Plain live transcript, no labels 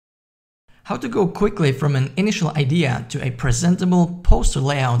How to go quickly from an initial idea to a presentable poster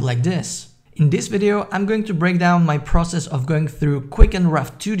layout like this. In this video, I'm going to break down my process of going through quick and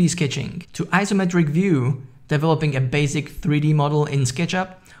rough 2D sketching to isometric view, developing a basic 3D model in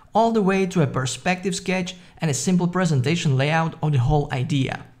SketchUp, all the way to a perspective sketch and a simple presentation layout of the whole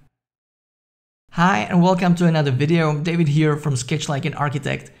idea. Hi and welcome to another video. David here from Sketch Like an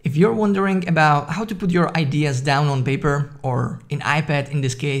Architect. If you're wondering about how to put your ideas down on paper, or in iPad in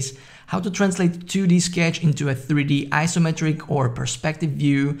this case, how to translate 2D sketch into a 3D isometric or perspective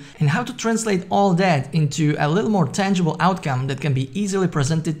view, and how to translate all that into a little more tangible outcome that can be easily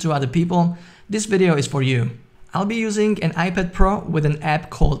presented to other people, this video is for you. I'll be using an iPad Pro with an app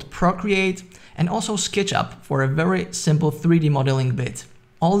called Procreate and also SketchUp for a very simple 3D modeling bit.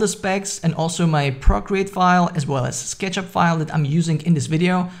 All the specs and also my Procreate file as well as SketchUp file that I'm using in this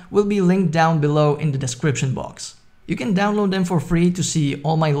video will be linked down below in the description box. You can download them for free to see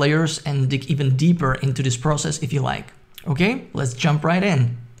all my layers and dig even deeper into this process if you like. Okay, let's jump right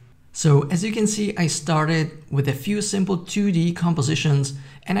in. So as you can see, I started with a few simple 2D compositions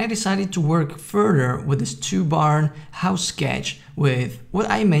and I decided to work further with this 2-barn house sketch with what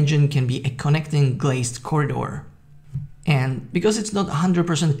I imagine can be a connecting glazed corridor. And because it's not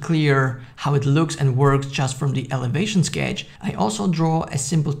 100% clear how it looks and works just from the elevation sketch, I also draw a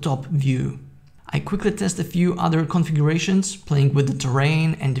simple top view. I quickly test a few other configurations, playing with the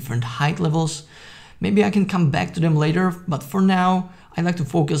terrain and different height levels. Maybe I can come back to them later, but for now, I like to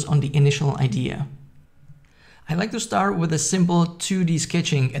focus on the initial idea. I like to start with a simple 2D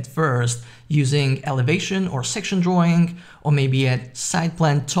sketching at first, using elevation or section drawing, or maybe a side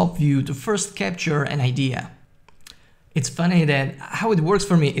plan top view to first capture an idea. It's funny that how it works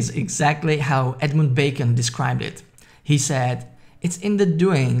for me is exactly how Edmund Bacon described it. He said, "It's in the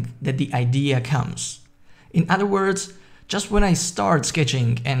doing that the idea comes." In other words, just when I start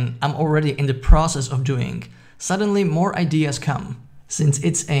sketching and I'm already in the process of doing, suddenly more ideas come. Since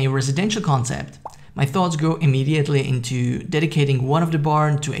it's a residential concept, my thoughts go immediately into dedicating one of the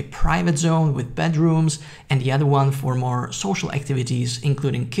barn to a private zone with bedrooms and the other one for more social activities,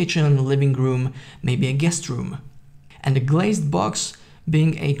 including kitchen, living room, maybe a guest room. And the glazed box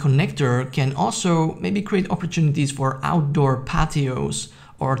being a connector can also maybe create opportunities for outdoor patios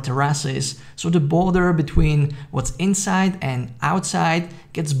or terraces, so the border between what's inside and outside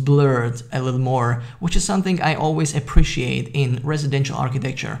gets blurred a little more, which is something I always appreciate in residential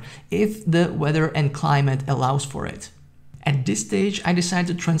architecture, if the weather and climate allows for it. At this stage, I decided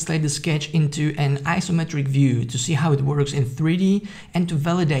to translate the sketch into an isometric view to see how it works in 3D and to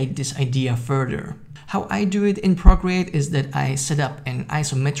validate this idea further. How I do it in Procreate is that I set up an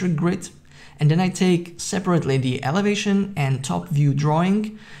isometric grid and then I take separately the elevation and top view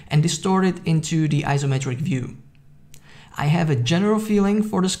drawing and distort it into the isometric view. I have a general feeling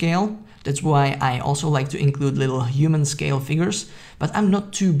for the scale, that's why I also like to include little human scale figures, but I'm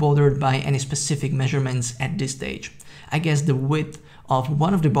not too bothered by any specific measurements at this stage. I guess the width of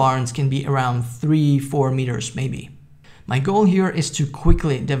one of the barns can be around 3-4 meters maybe. My goal here is to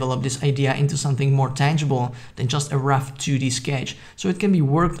quickly develop this idea into something more tangible than just a rough 2D sketch, so it can be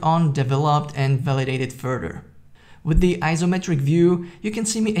worked on, developed and validated further. With the isometric view, you can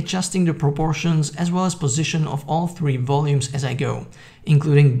see me adjusting the proportions as well as position of all 3 volumes as I go,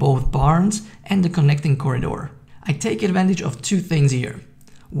 including both barns and the connecting corridor. I take advantage of 2 things here.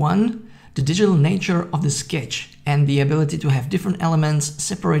 One, the digital nature of the sketch and the ability to have different elements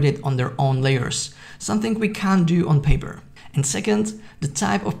separated on their own layers, something we can't do on paper. And second, the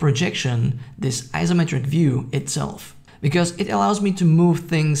type of projection, this isometric view itself, because it allows me to move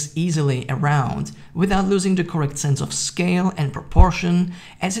things easily around without losing the correct sense of scale and proportion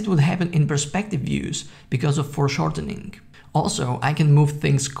as it would happen in perspective views because of foreshortening. Also, I can move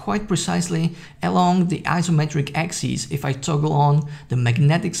things quite precisely along the isometric axis if I toggle on the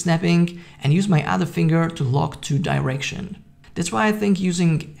magnetic snapping and use my other finger to lock to direction. That's why I think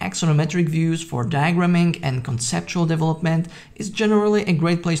using axonometric views for diagramming and conceptual development is generally a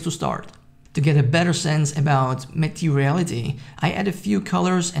great place to start. To get a better sense about materiality, I add a few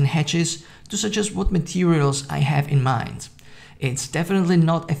colors and hatches to suggest what materials I have in mind. It's definitely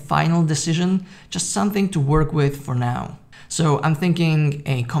not a final decision, just something to work with for now. So I'm thinking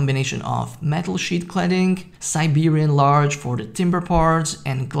a combination of metal sheet cladding, Siberian larch for the timber parts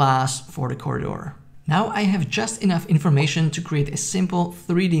and glass for the corridor. Now I have just enough information to create a simple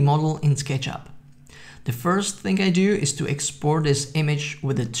 3D model in SketchUp. The first thing I do is to export this image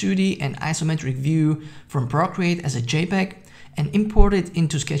with a 2D and isometric view from Procreate as a JPEG and import it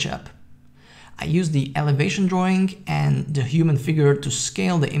into SketchUp. I use the elevation drawing and the human figure to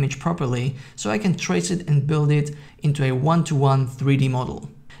scale the image properly so I can trace it and build it into a 1-to-1 3D model.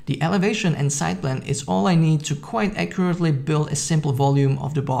 The elevation and side plan is all I need to quite accurately build a simple volume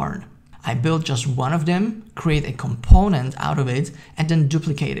of the barn. I build just one of them, create a component out of it, and then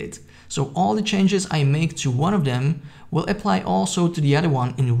duplicate it. So all the changes I make to one of them will apply also to the other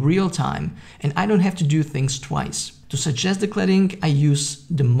one in real time, and I don't have to do things twice. To suggest the cladding, I use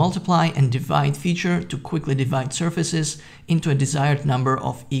the multiply and divide feature to quickly divide surfaces into a desired number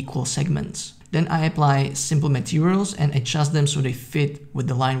of equal segments. Then I apply simple materials and adjust them so they fit with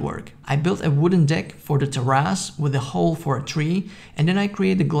the line work. I built a wooden deck for the terrace with a hole for a tree, and then I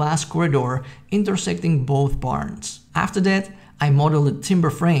create a glass corridor intersecting both barns. After that, I model the timber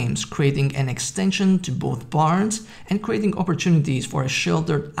frames, creating an extension to both barns and creating opportunities for a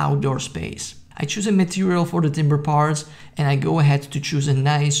sheltered outdoor space. I choose a material for the timber parts, and I go ahead to choose a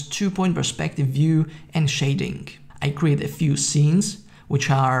nice 2-point perspective view and shading. I create a few scenes, which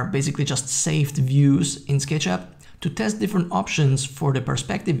are basically just saved views in SketchUp, to test different options for the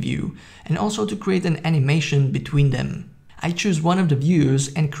perspective view and also to create an animation between them. I choose one of the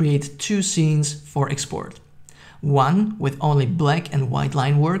views and create 2 scenes for export. One with only black and white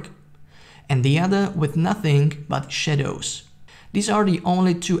line work, and the other with nothing but shadows. These are the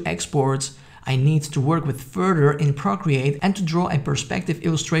only 2 exports I need to work with further in Procreate and to draw a perspective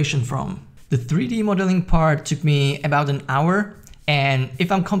illustration from. The 3D modeling part took me about an hour. And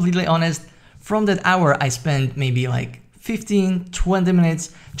if I'm completely honest, from that hour I spent maybe like 15-20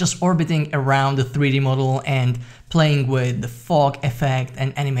 minutes just orbiting around the 3D model and playing with the fog effect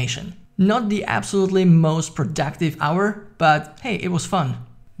and animation. Not the absolutely most productive hour, but hey, it was fun.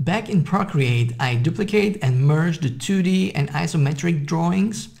 Back in Procreate, I duplicate and merge the 2D and isometric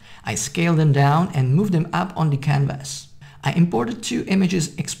drawings. I scale them down and move them up on the canvas. I imported 2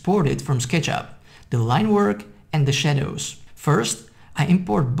 images exported from SketchUp, the line work and the shadows. First, I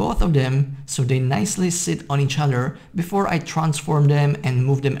import both of them so they nicely sit on each other before I transform them and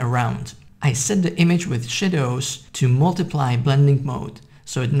move them around. I set the image with shadows to multiply blending mode,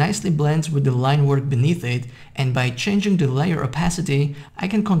 so it nicely blends with the line work beneath it, and by changing the layer opacity, I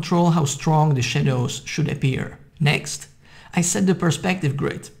can control how strong the shadows should appear. Next, I set the perspective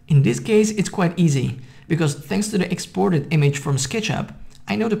grid. In this case, it's quite easy, because thanks to the exported image from SketchUp,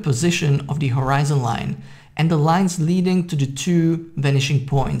 I know the position of the horizon line, and the lines leading to the 2 vanishing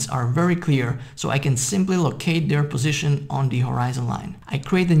points are very clear, so I can simply locate their position on the horizon line. I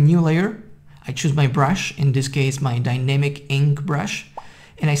create a new layer, I choose my brush, in this case my dynamic ink brush,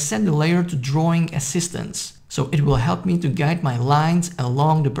 and I set the layer to drawing assistance, so it will help me to guide my lines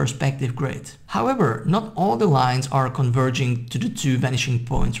along the perspective grid. However, not all the lines are converging to the 2 vanishing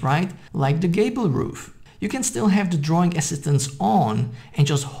points, right? Like the gable roof. You can still have the drawing assistance on and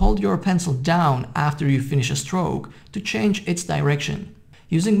just hold your pencil down after you finish a stroke to change its direction.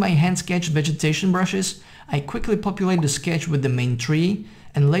 Using my hand sketch vegetation brushes, I quickly populate the sketch with the main tree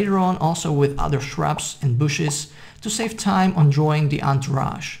and later on also with other shrubs and bushes to save time on drawing the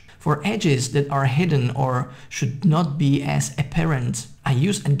entourage. For edges that are hidden or should not be as apparent, I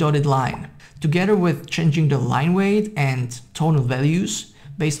use a dotted line. Together with changing the line weight and tonal values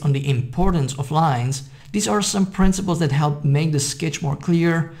based on the importance of lines, these are some principles that help make the sketch more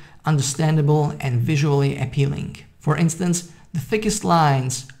clear, understandable, and visually appealing. For instance, the thickest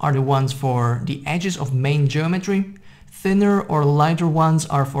lines are the ones for the edges of main geometry, thinner or lighter ones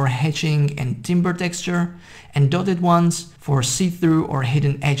are for hatching and timber texture, and dotted ones for see-through or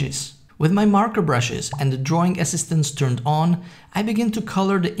hidden edges. With my marker brushes and the drawing assistance turned on, I begin to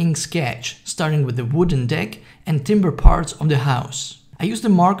color the ink sketch, starting with the wooden deck and timber parts of the house. I use the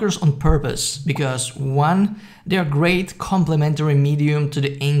markers on purpose because 1, they are great complementary medium to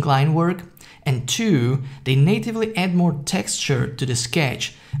the ink line work, and 2, they natively add more texture to the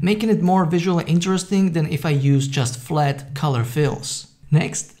sketch, making it more visually interesting than if I use just flat color fills.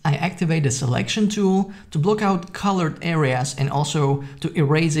 Next, I activate the selection tool to block out colored areas and also to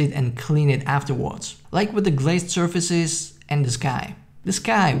erase it and clean it afterwards, like with the glazed surfaces and the sky. The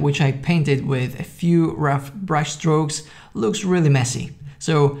sky, which I painted with a few rough brush strokes, looks really messy.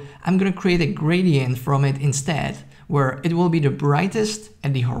 So I'm gonna create a gradient from it instead, where it will be the brightest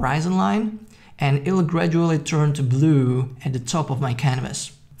at the horizon line and it'll gradually turn to blue at the top of my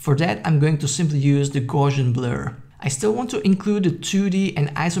canvas. For that, I'm going to simply use the Gaussian blur. I still want to include the 2D and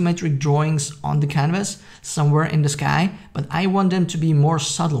isometric drawings on the canvas somewhere in the sky, but I want them to be more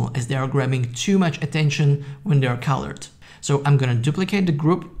subtle as they are grabbing too much attention when they are colored. So I'm gonna duplicate the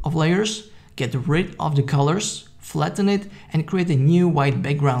group of layers, get rid of the colors, flatten it, and create a new white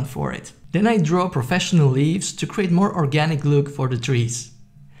background for it. Then I draw professional leaves to create more organic look for the trees.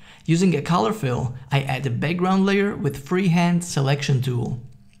 Using a color fill, I add a background layer with freehand selection tool.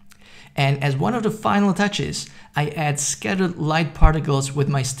 And as one of the final touches, I add scattered light particles with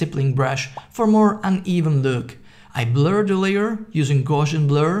my stippling brush for more uneven look. I blur the layer using Gaussian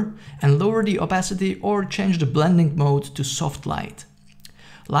blur and lower the opacity or change the blending mode to soft light.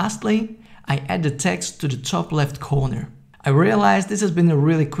 Lastly, I add the text to the top left corner. I realize this has been a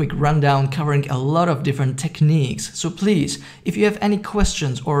really quick rundown covering a lot of different techniques, so please, if you have any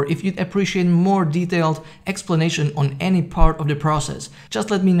questions or if you'd appreciate more detailed explanation on any part of the process, just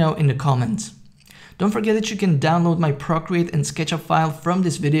let me know in the comments. Don't forget that you can download my Procreate and SketchUp file from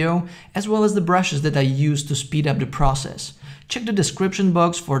this video, as well as the brushes that I use to speed up the process. Check the description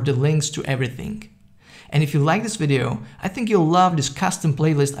box for the links to everything. And if you like this video, I think you'll love this custom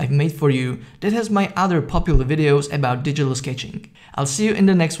playlist I've made for you that has my other popular videos about digital sketching. I'll see you in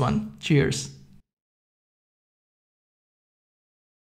the next one. Cheers!